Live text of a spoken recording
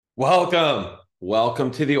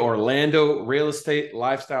Welcome to the Orlando Real Estate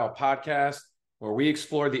Lifestyle Podcast, where we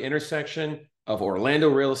explore the intersection of Orlando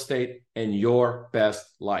real estate and your best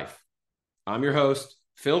life. I'm your host,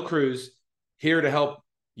 Phil Kruse, here to help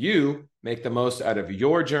you make the most out of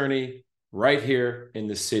your journey right here in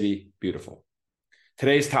the city beautiful.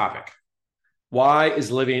 Today's topic: why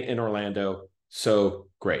is living in Orlando so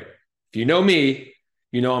great? If you know me,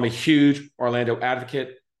 you know I'm a huge Orlando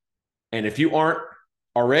advocate. And if you aren't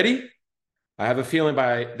already, I have a feeling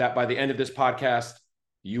by the end of this podcast,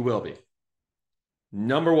 you will be.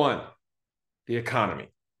 Number one, the economy.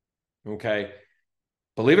 Okay.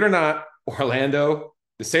 Believe it or not, Orlando,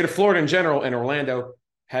 the state of Florida in general, and Orlando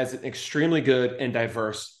has an extremely good and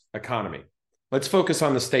diverse economy. Let's focus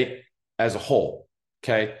on the state as a whole.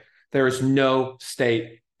 Okay. There is no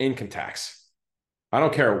state income tax. I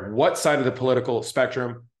don't care what side of the political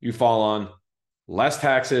spectrum you fall on, less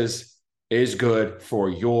taxes is good for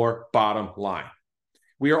your bottom line.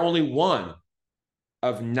 We are only one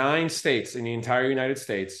of 9 states in the entire United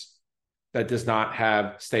States that does not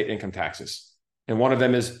have state income taxes. And one of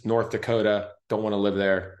them is North Dakota. Don't want to live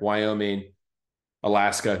there. Wyoming,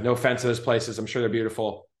 Alaska. No offense to those places. I'm sure they're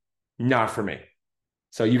beautiful. Not for me.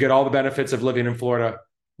 So you get all the benefits of living in Florida,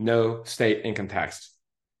 no state income tax.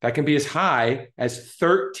 That can be as high as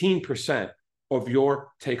 13% of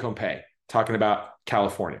your take-home pay. Talking about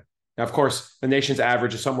California. Now, of course, the nation's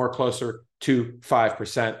average is somewhere closer to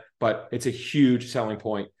 5%, but it's a huge selling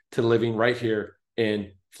point to living right here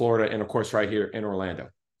in Florida and, of course, right here in Orlando.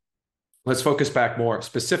 Let's focus back more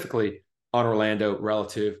specifically on Orlando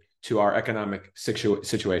relative to our economic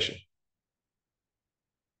situation.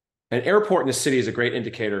 An airport in the city is a great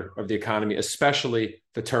indicator of the economy, especially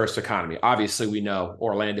the tourist economy. Obviously, we know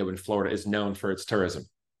Orlando in Florida is known for its tourism.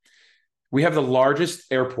 We have the largest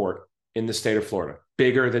airport in the state of Florida,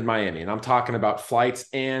 bigger than Miami. And I'm talking about flights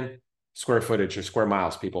and square footage or square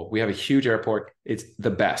miles, people. We have a huge airport. It's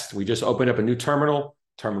the best. We just opened up a new terminal,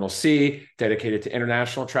 Terminal C, dedicated to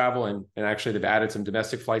international travel. And actually, they've added some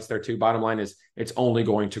domestic flights there too. Bottom line is it's only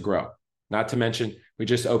going to grow. Not to mention, we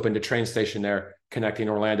just opened a train station there connecting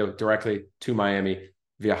Orlando directly to Miami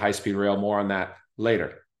via high-speed rail. More on that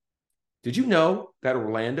later. Did you know that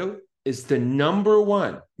Orlando is the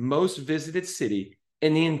 #1 most visited city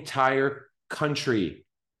in the entire country?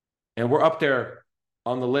 And we're up there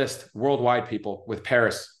on the list worldwide, people, with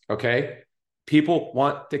Paris, okay? People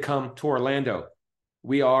want to come to Orlando.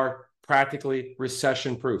 We are practically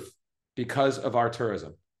recession-proof because of our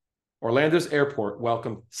tourism. Orlando's airport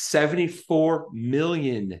welcomed 74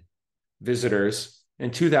 million visitors in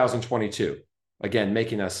 2022, again,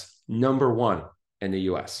 making us #1 in the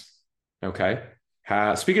U.S., okay?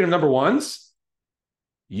 Speaking of #1s,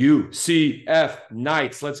 UCF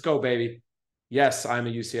Knights. Let's go, baby. Yes, I'm a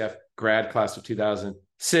UCF grad, class of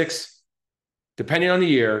 2006. Depending on the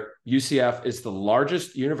year, UCF is the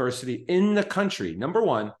largest university in the country,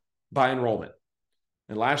 #1 by enrollment.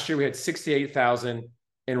 And last year we had 68,000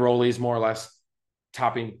 enrollees, more or less,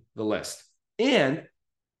 topping the list. And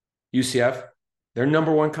UCF, their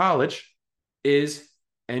 #1 college is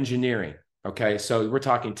engineering. Okay, so we're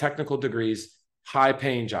talking technical degrees,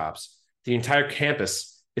 high-paying jobs. The entire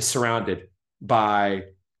campus is surrounded by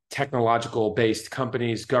technological-based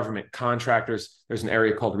companies, government contractors. There's an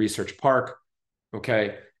area called Research Park,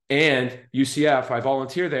 okay? And UCF, I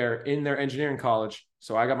volunteer there in their engineering college,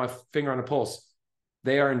 so I got my finger on the pulse.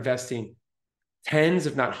 They are investing tens,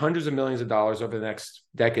 if not hundreds of millions of dollars over the next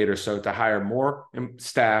decade or so to hire more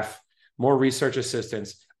staff, more research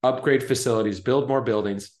assistants, upgrade facilities, build more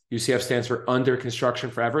buildings. UCF stands for Under Construction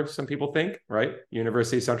Forever, some people think, right?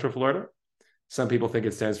 University of Central Florida. Some people think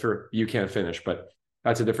it stands for You Can't Finish, but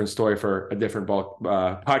that's a different story for a different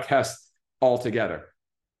podcast altogether.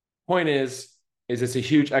 Point is it's a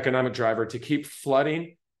huge economic driver to keep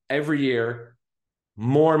flooding every year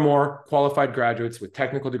more and more qualified graduates with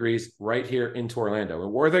technical degrees right here into Orlando.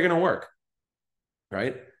 And where are they going to work,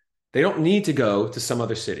 right? They don't need to go to some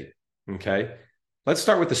other city, okay? Let's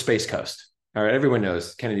start with the Space Coast. All right, everyone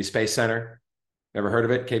knows Kennedy Space Center. Ever heard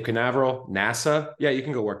of it? Cape Canaveral, NASA. Yeah, you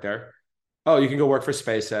can go work there. Oh, you can go work for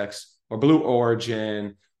SpaceX or Blue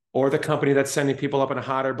Origin or the company that's sending people up in a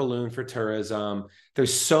hot air balloon for tourism.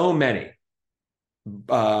 There's so many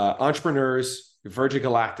entrepreneurs, Virgin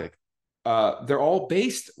Galactic. They're all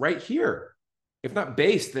based right here. If not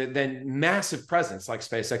based, then massive presence like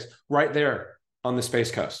SpaceX right there on the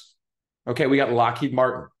Space Coast. Okay, we got Lockheed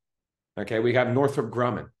Martin. Okay, we got Northrop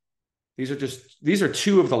Grumman. These are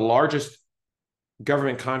 2 of the largest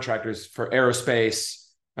government contractors for aerospace,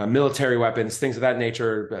 military weapons, things of that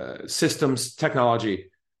nature, systems, technology.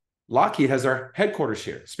 Lockheed has their headquarters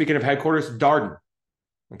here. Speaking of headquarters, Darden,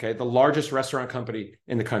 Okay. The largest restaurant company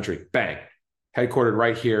in the country, bang, headquartered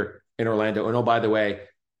right here in Orlando. And oh, by the way,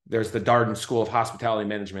 there's the Darden School of Hospitality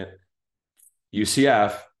Management,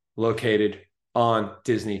 UCF, located on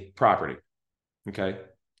Disney property. Okay.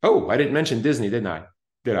 Oh, I didn't mention Disney, didn't I?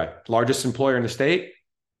 Did I? Largest employer in the state.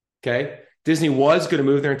 Okay. Disney was going to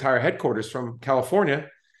move their entire headquarters from California,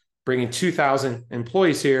 bringing 2,000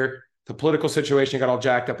 employees here. The political situation got all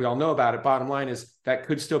jacked up. We all know about it. Bottom line is that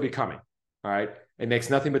could still be coming. All right. It makes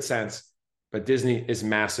nothing but sense, but Disney is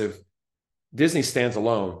massive. Disney stands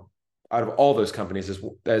alone out of all those companies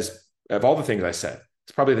as of all the things I said.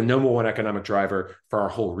 It's probably the number one economic driver for our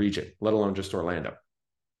whole region, let alone just Orlando.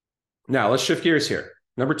 Now let's shift gears here.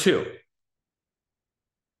 Number two,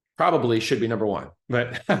 probably should be number one,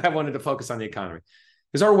 but I wanted to focus on the economy,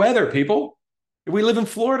 is our weather, people. We live in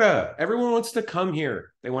Florida. Everyone wants to come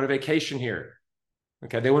here. They want a vacation here.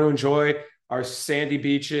 Okay. They want to enjoy our sandy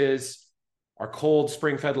beaches, our cold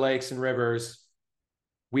spring-fed lakes and rivers.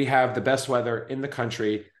 We have the best weather in the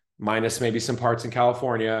country, minus maybe some parts in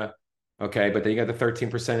California. Okay. But then you got the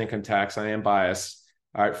 13% income tax. I am biased.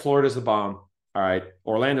 All right. Florida's the bomb. All right.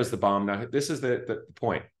 Orlando's the bomb. Now, this is the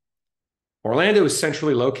point. Orlando is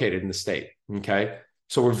centrally located in the state. Okay.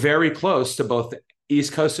 So we're very close to both the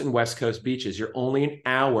East Coast and West Coast beaches. You're only an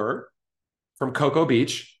hour from Cocoa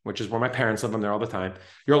Beach, which is where my parents live. I'm there all the time.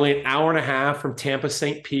 You're only an hour and a half from Tampa,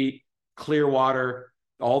 St. Pete, Clearwater,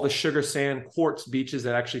 all the sugar sand quartz beaches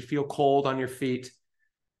that actually feel cold on your feet.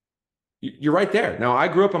 You're right there. Now, I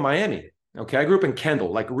grew up in Miami. Okay. I grew up in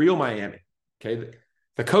Kendall, like real Miami. Okay.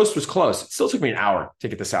 The coast was close. It still took me an hour to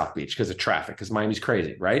get to South Beach because of traffic, because Miami's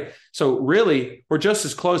crazy, right? So really, we're just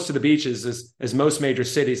as close to the beaches as most major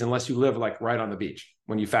cities, unless you live like right on the beach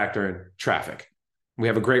when you factor in traffic. We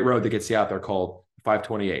have a great road that gets you out there called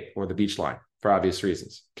 528 or the beach line for obvious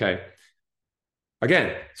reasons, okay?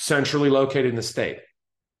 Again, centrally located in the state.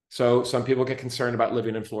 So some people get concerned about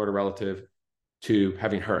living in Florida relative to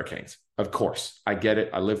having hurricanes. Of course, I get it.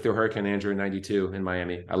 I lived through Hurricane Andrew in 92 in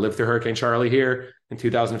Miami. I lived through Hurricane Charlie here in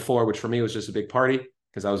 2004, which for me was just a big party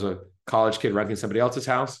because I was a college kid renting somebody else's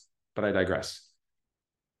house, but I digress.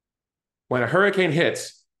 When a hurricane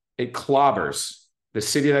hits, it clobbers the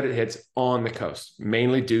city that it hits on the coast,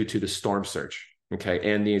 mainly due to the storm surge,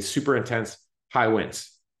 okay, and the super intense high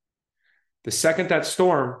winds. The second that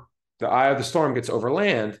storm, the eye of the storm gets over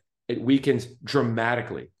land, it weakens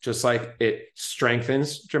dramatically, just like it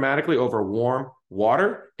strengthens dramatically over warm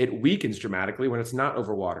water. It weakens dramatically when it's not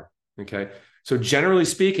over water. Okay. So generally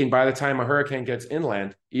speaking, by the time a hurricane gets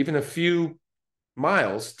inland, even a few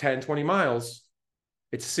miles, 10, 20 miles,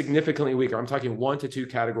 it's significantly weaker. I'm talking 1 to 2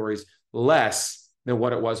 categories less than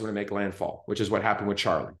what it was when it made landfall, which is what happened with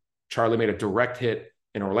Charlie. Charlie made a direct hit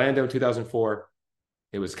in Orlando in 2004.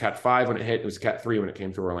 It was Cat 5 when it hit. It was Cat 3 when it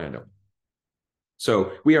came through Orlando.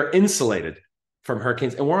 So we are insulated from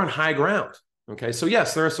hurricanes and we're on high ground. Okay. So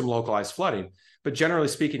yes, there is some localized flooding, but generally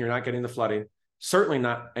speaking, you're not getting the flooding, certainly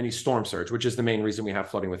not any storm surge, which is the main reason we have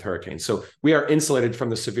flooding with hurricanes. So we are insulated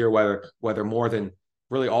from the severe weather more than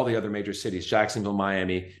really all the other major cities, Jacksonville,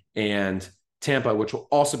 Miami, and Tampa, which will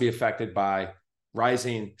also be affected by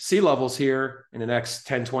rising sea levels here in the next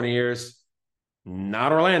 10, 20 years.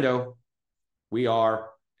 Not Orlando. We are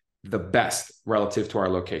the best relative to our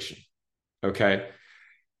location. Okay.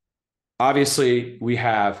 Obviously, we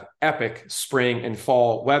have epic spring and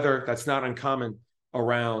fall weather. That's not uncommon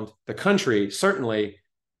around the country, certainly,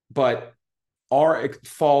 but our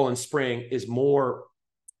fall and spring is more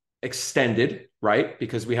extended, right?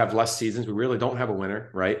 Because we have less seasons. We really don't have a winter,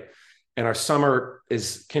 right? And our summer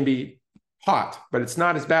can be hot, but it's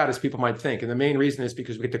not as bad as people might think. And the main reason is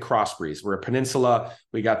because we get the cross breeze. We're a peninsula.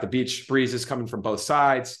 We got the beach breezes coming from both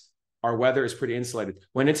sides. Our weather is pretty insulated.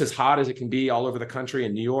 When it's as hot as it can be all over the country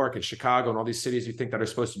in New York and Chicago and all these cities you think that are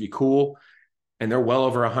supposed to be cool, and they're well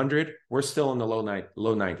over 100, we're still in the low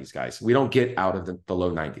 90s, guys. We don't get out of the low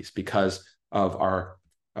 90s because of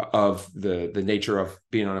the nature of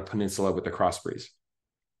being on a peninsula with the cross breeze.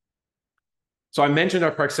 So I mentioned our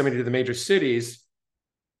proximity to the major cities,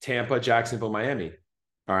 Tampa, Jacksonville, Miami.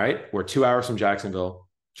 All right. We're 2 hours from Jacksonville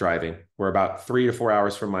driving. We're about 3 to 4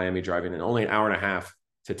 hours from Miami driving, and only an hour and a half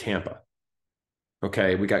to Tampa.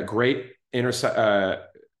 Okay. We got great interstates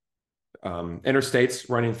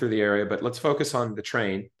running through the area, but let's focus on the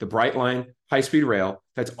train, the Brightline high-speed rail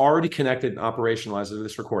that's already connected and operationalized as of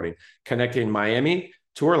this recording, connecting Miami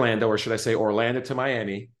to Orlando, or should I say Orlando to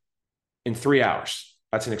Miami, in 3 hours.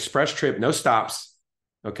 That's an express trip, no stops.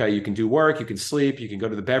 Okay. You can do work, you can sleep, you can go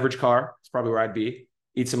to the beverage car. It's probably where I'd be.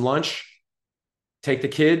 Eat some lunch, take the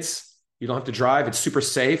kids. You don't have to drive. It's super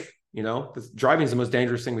safe. You know, driving is the most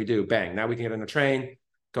dangerous thing we do. Bang. Now we can get on a train,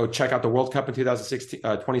 Go check out the World Cup in 2016,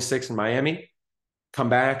 26 in Miami. Come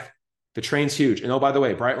back. The train's huge. And oh, by the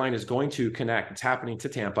way, Brightline is going to connect. It's happening to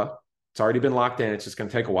Tampa. It's already been locked in. It's just going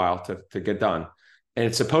to take a while to get done. And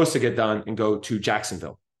it's supposed to get done and go to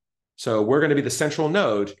Jacksonville. So we're going to be the central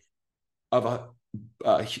node of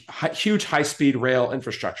a huge high-speed rail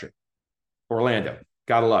infrastructure. Orlando.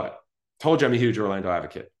 Gotta love it. Told you I'm a huge Orlando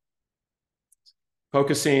advocate.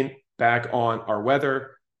 Focusing back on our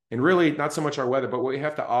weather, and really not so much our weather, but what we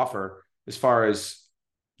have to offer as far as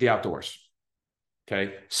the outdoors.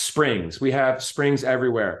 Okay. Springs. We have springs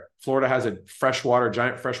everywhere. Florida has a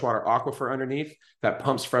giant freshwater aquifer underneath that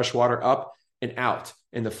pumps fresh water up and out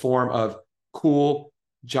in the form of cool,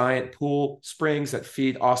 giant pool springs that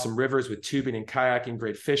feed awesome rivers with tubing and kayaking,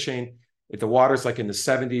 great fishing. If the water's like in the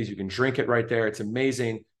 70s, you can drink it right there. It's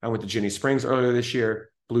amazing. I went to Ginny Springs earlier this year.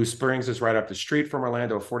 Blue Springs is right up the street from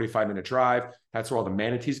Orlando, a 45-minute drive. That's where all the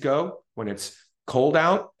manatees go when it's cold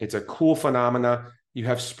out. It's a cool phenomena. You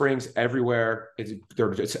have springs everywhere. It's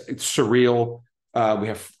surreal. We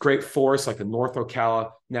have great forests like the North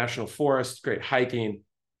Ocala National Forest, great hiking.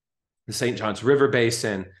 The St. Johns River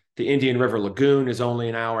Basin, the Indian River Lagoon is only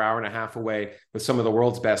an hour and a half away with some of the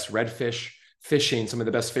world's best redfish fishing. Some of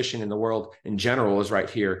the best fishing in the world in general is right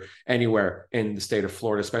here, anywhere in the state of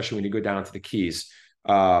Florida, especially when you go down to the Keys.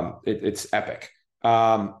 It's epic.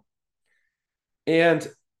 And,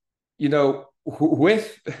 you know,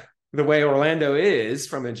 with the way Orlando is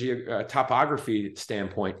from a topography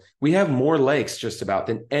standpoint, we have more lakes just about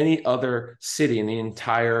than any other city in the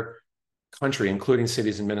entire country, including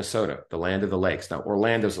cities in Minnesota, the land of the lakes. Now,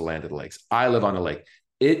 Orlando's the land of the lakes. I live on a lake.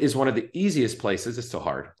 It is one of the easiest places. It's still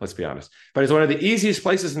hard, let's be honest, but it's one of the easiest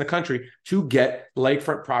places in the country to get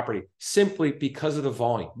lakefront property simply because of the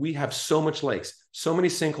volume. We have so much lakes, so many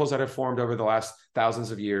sinkholes that have formed over the last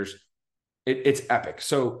thousands of years. It's epic.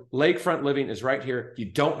 So lakefront living is right here. You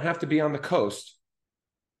don't have to be on the coast,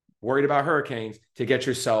 worried about hurricanes, to get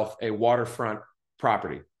yourself a waterfront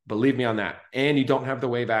property. Believe me on that. And you don't have the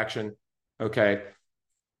wave action. Okay.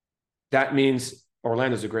 That means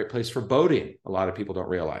Orlando's a great place for boating. A lot of people don't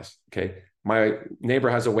realize. Okay. My neighbor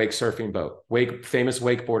has a wake surfing boat. Famous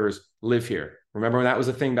wakeboarders live here. Remember when that was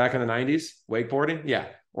a thing back in the 90s? Wakeboarding? Yeah.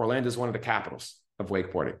 Orlando is one of the capitals of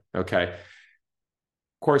wakeboarding. Okay.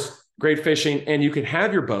 Of course, great fishing. And you can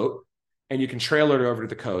have your boat and you can trailer it over to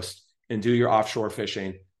the coast and do your offshore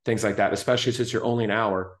fishing, things like that, especially since you're only an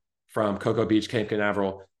hour from Cocoa Beach, Cape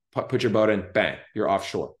Canaveral. Put your boat in, bang, you're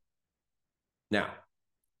offshore. Now,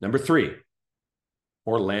 number 3,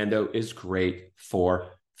 Orlando is great for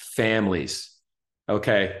families.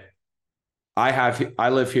 Okay. I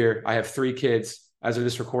live here. I have 3 kids as of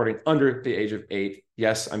this recording under the age of 8.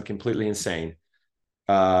 Yes, I'm completely insane.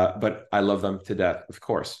 But I love them to death, of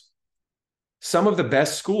course. Some of the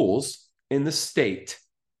best schools in the state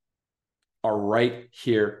are right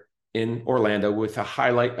here in Orlando, with a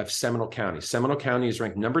highlight of Seminole County. Seminole County is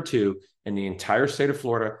ranked number 2 in the entire state of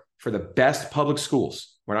Florida for the best public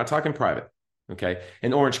schools. We're not talking private. Okay.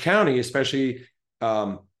 And Orange County, especially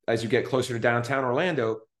as you get closer to downtown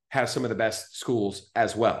Orlando, has some of the best schools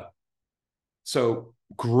as well. So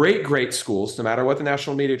great schools, no matter what the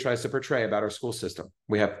national media tries to portray about our school system.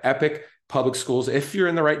 We have epic public schools if you're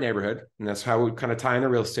in the right neighborhood. And that's how we kind of tie into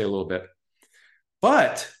real estate a little bit.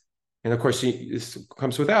 But, and of course, this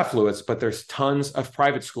comes with affluence, but there's tons of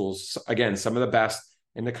private schools. Again, some of the best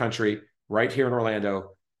in the country right here in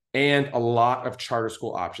Orlando, and a lot of charter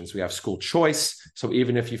school options. We have school choice. So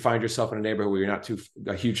even if you find yourself in a neighborhood where you're not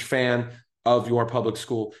a huge fan of your public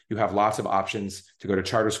school, you have lots of options to go to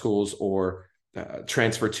charter schools or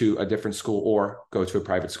transfer to a different school or go to a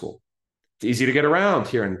private school. It's easy to get around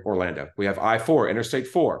here in Orlando. We have I-4, Interstate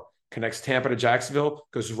 4, connects Tampa to Jacksonville,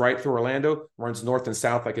 goes right through Orlando, runs north and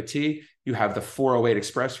south like a T. You have the 408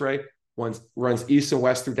 Expressway, runs east and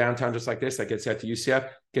west through downtown just like this. That gets you out to UCF,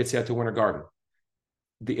 gets you out to Winter Garden.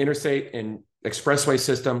 The interstate and expressway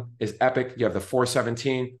system is epic. You have the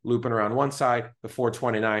 417 looping around one side, the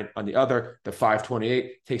 429 on the other, the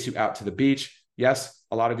 528 takes you out to the beach. Yes,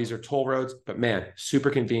 a lot of these are toll roads, but man,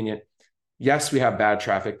 super convenient. Yes, we have bad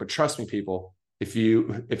traffic, but trust me, people, if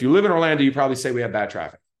you live in Orlando, you probably say we have bad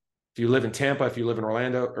traffic. If you live in Tampa, if you live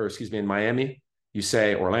in in Miami, you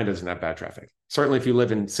say Orlando doesn't have bad traffic. Certainly if you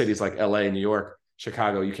live in cities like LA, New York,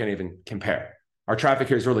 Chicago, you can't even compare. Our traffic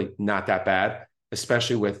here is really not that bad,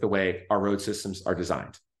 especially with the way our road systems are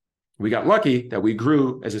designed. We got lucky that we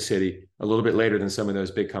grew as a city a little bit later than some of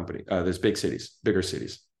those bigger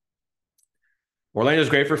cities. Orlando's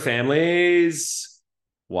great for families.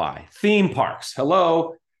 Why? Theme parks.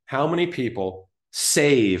 Hello. How many people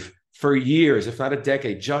save for years, if not a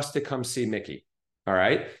decade, just to come see Mickey? all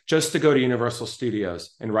right, just to go to Universal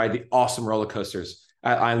Studios and ride the awesome roller coasters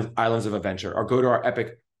at Islands of Adventure or go to our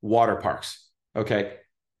epic water parks. Okay.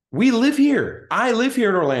 We live here. I live here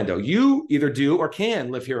in Orlando. You either do or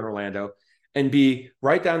can live here in Orlando and be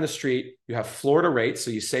right down the street. You have Florida rates,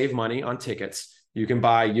 so you save money on tickets. You can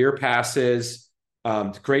buy year passes,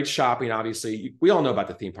 great shopping, obviously. We all know about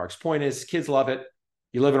the theme parks. Point is, kids love it.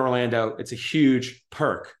 You live in Orlando. It's a huge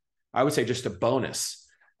perk. I would say just a bonus.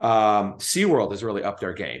 SeaWorld is really up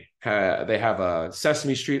their game. They have a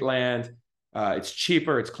Sesame Street land. It's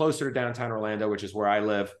cheaper. It's closer to downtown Orlando, which is where I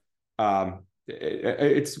live.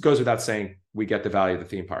 It goes without saying, we get the value of the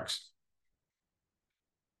theme parks.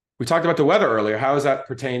 We talked about the weather earlier. How does that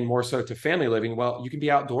pertain more so to family living? Well, you can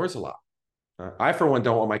be outdoors a lot. I, for one,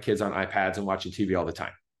 don't want my kids on iPads and watching TV all the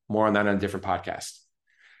time. More on that on a different podcast.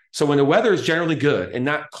 So when the weather is generally good and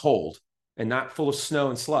not cold and not full of snow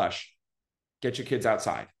and slush, get your kids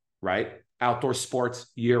outside, right? Outdoor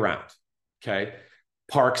sports year round, okay?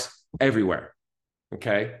 Parks everywhere,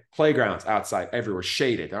 okay? Playgrounds outside everywhere,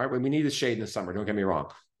 shaded, all right? We need the shade in the summer, don't get me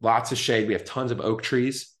wrong. Lots of shade. We have tons of oak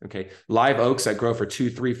trees, okay? Live oaks that grow for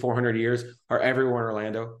 200, 300, 400 years are everywhere in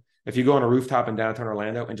Orlando. If you go on a rooftop in downtown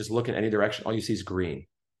Orlando and just look in any direction, all you see is green.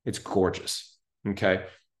 It's gorgeous, okay?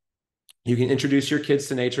 You can introduce your kids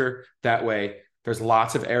to nature that way. There's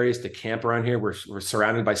lots of areas to camp around here. We're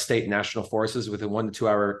surrounded by state and national forests within 1 to 2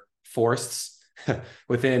 hour forests.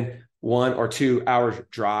 Within 1 or 2 hours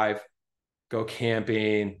drive, go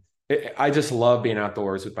camping. I just love being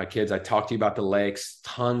outdoors with my kids. I talk to you about the lakes,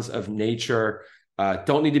 tons of nature.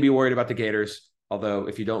 Don't need to be worried about the gators. Although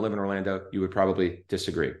if you don't live in Orlando, you would probably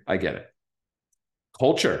disagree. I get it.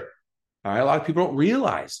 Culture. All right, a lot of people don't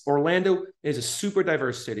realize Orlando is a super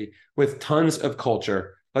diverse city with tons of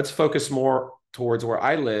culture. Let's focus more towards where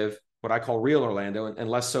I live, what I call real Orlando, and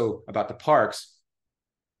less so about the parks.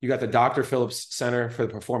 You got the Dr. Phillips Center for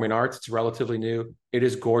the Performing Arts. It's relatively new. It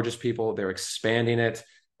is gorgeous, people. They're expanding it.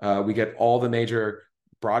 We get all the major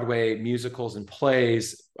Broadway musicals and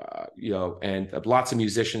plays, and lots of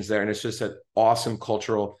musicians there. And it's just an awesome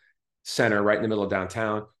cultural center right in the middle of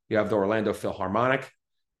downtown. You have the Orlando Philharmonic.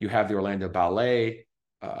 You have the Orlando Ballet.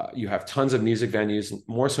 You have tons of music venues.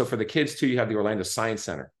 More so for the kids, too, you have the Orlando Science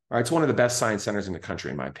Center. All right, it's one of the best science centers in the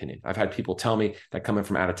country, in my opinion. I've had people tell me that coming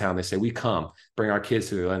from out of town, they say, we bring our kids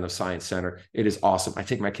to the Orlando Science Center. It is awesome. I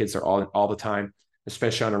take my kids there all the time,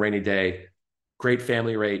 especially on a rainy day. Great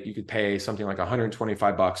family rate. You could pay something like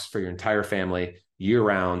 $125 for your entire family year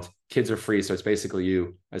round. Kids are free, so it's basically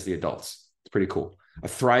you as the adults. It's pretty cool. A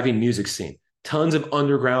thriving music scene. Tons of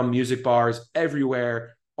underground music bars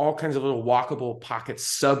everywhere. All kinds of little walkable pockets,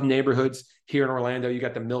 sub-neighborhoods here in Orlando. You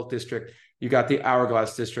got the Milk District. You got the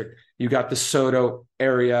Hourglass District. You got the Soto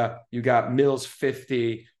area. You got Mills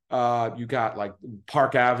 50. You got like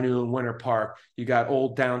Park Avenue and Winter Park. You got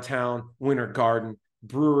old downtown Winter Garden.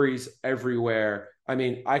 Breweries everywhere. I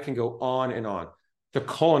mean, I can go on and on. The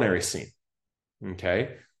culinary scene,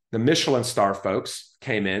 okay? The Michelin star folks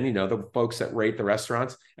came in, the folks that rate the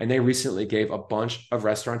restaurants, and they recently gave a bunch of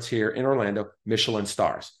restaurants here in Orlando Michelin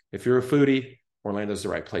stars. If you're a foodie, Orlando's the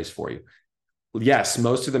right place for you. Yes,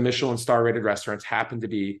 most of the Michelin star rated restaurants happen to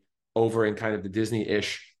be over in kind of the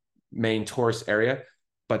Disney-ish main tourist area,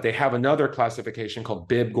 but they have another classification called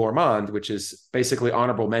Bib Gourmand, which is basically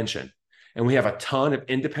honorable mention. And we have a ton of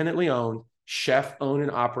independently owned, chef-owned and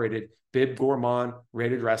operated Bib Gourmand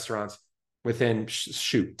rated restaurants within,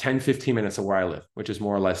 10, 15 minutes of where I live, which is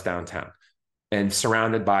more or less downtown, and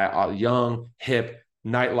surrounded by a young, hip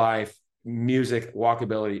nightlife, music,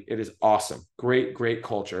 walkability. It is awesome. Great, great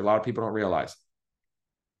culture. A lot of people don't realize.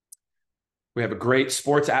 We have a great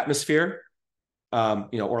sports atmosphere.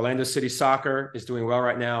 Orlando City Soccer is doing well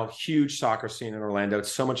right now. Huge soccer scene in Orlando.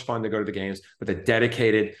 It's so much fun to go to the games with a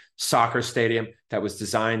dedicated soccer stadium that was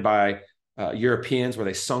designed by Europeans, where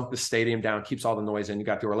they sunk the stadium down, keeps all the noise in. You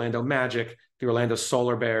got the Orlando Magic, the Orlando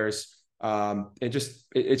Solar Bears.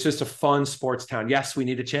 It's just a fun sports town. Yes, we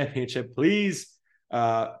need a championship, please.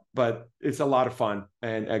 But it's a lot of fun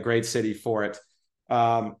and a great city for it.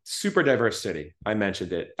 Super diverse city. I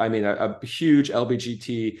mentioned it. I mean, a huge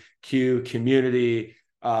LGBTQ community,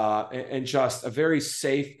 and just a very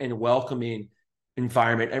safe and welcoming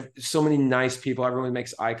environment. So many nice people. Everyone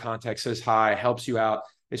makes eye contact, says hi, helps you out.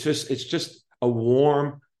 It's just a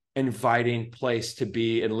warm, inviting place to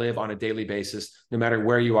be and live on a daily basis, no matter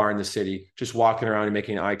where you are in the city, just walking around and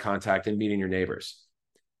making eye contact and meeting your neighbors.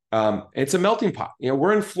 It's a melting pot.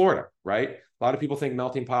 We're in Florida, right? A lot of people think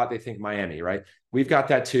melting pot, they think Miami, right? We've got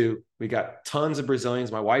that too. We got tons of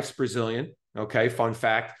Brazilians. My wife's Brazilian. Okay, fun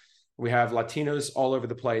fact. We have Latinos all over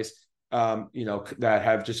the place. that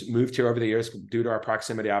have just moved here over the years due to our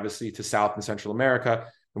proximity, obviously, to South and Central America.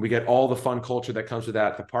 And we get all the fun culture that comes with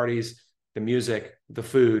that, the parties, the music, the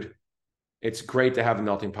food. It's great to have a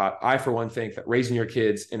melting pot. I, for one, think that raising your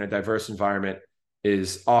kids in a diverse environment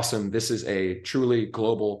is awesome. This is a truly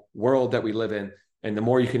global world that we live in. And the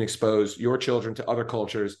more you can expose your children to other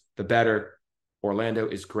cultures, the better. Orlando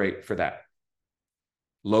is great for that.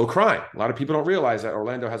 Low crime. A lot of people don't realize that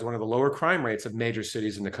Orlando has one of the lower crime rates of major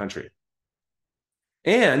cities in the country.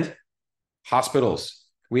 And hospitals.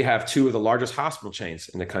 We have two of the largest hospital chains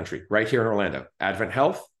in the country right here in Orlando, Advent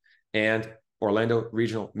Health and Orlando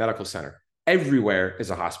Regional Medical Center. Everywhere is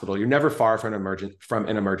a hospital. You're never far from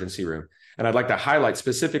an emergency room. And I'd like to highlight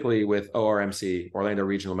specifically with ORMC, Orlando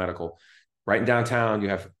Regional Medical. Right in downtown, you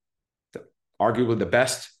have arguably the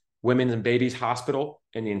best women and babies hospital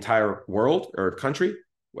in the entire world or country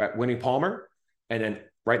at Winnie Palmer. And then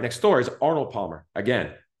right next door is Arnold Palmer.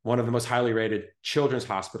 Again, one of the most highly rated children's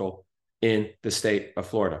hospital in the state of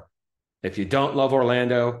Florida. If you don't love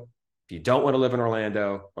Orlando, if you don't want to live in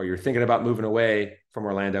Orlando, or you're thinking about moving away from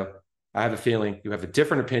Orlando, I have a feeling you have a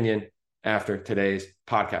different opinion after today's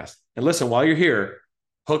podcast. And listen, while you're here,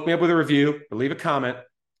 hook me up with a review or leave a comment.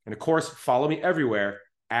 And of course, follow me everywhere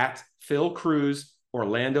at Phil Kruse,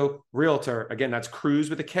 Orlando Realtor. Again, that's Kruse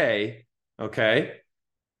with a K. Okay.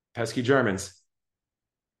 Pesky Germans.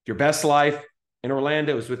 Your best life in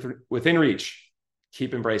Orlando is within reach.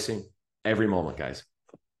 Keep embracing every moment, guys.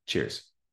 Cheers.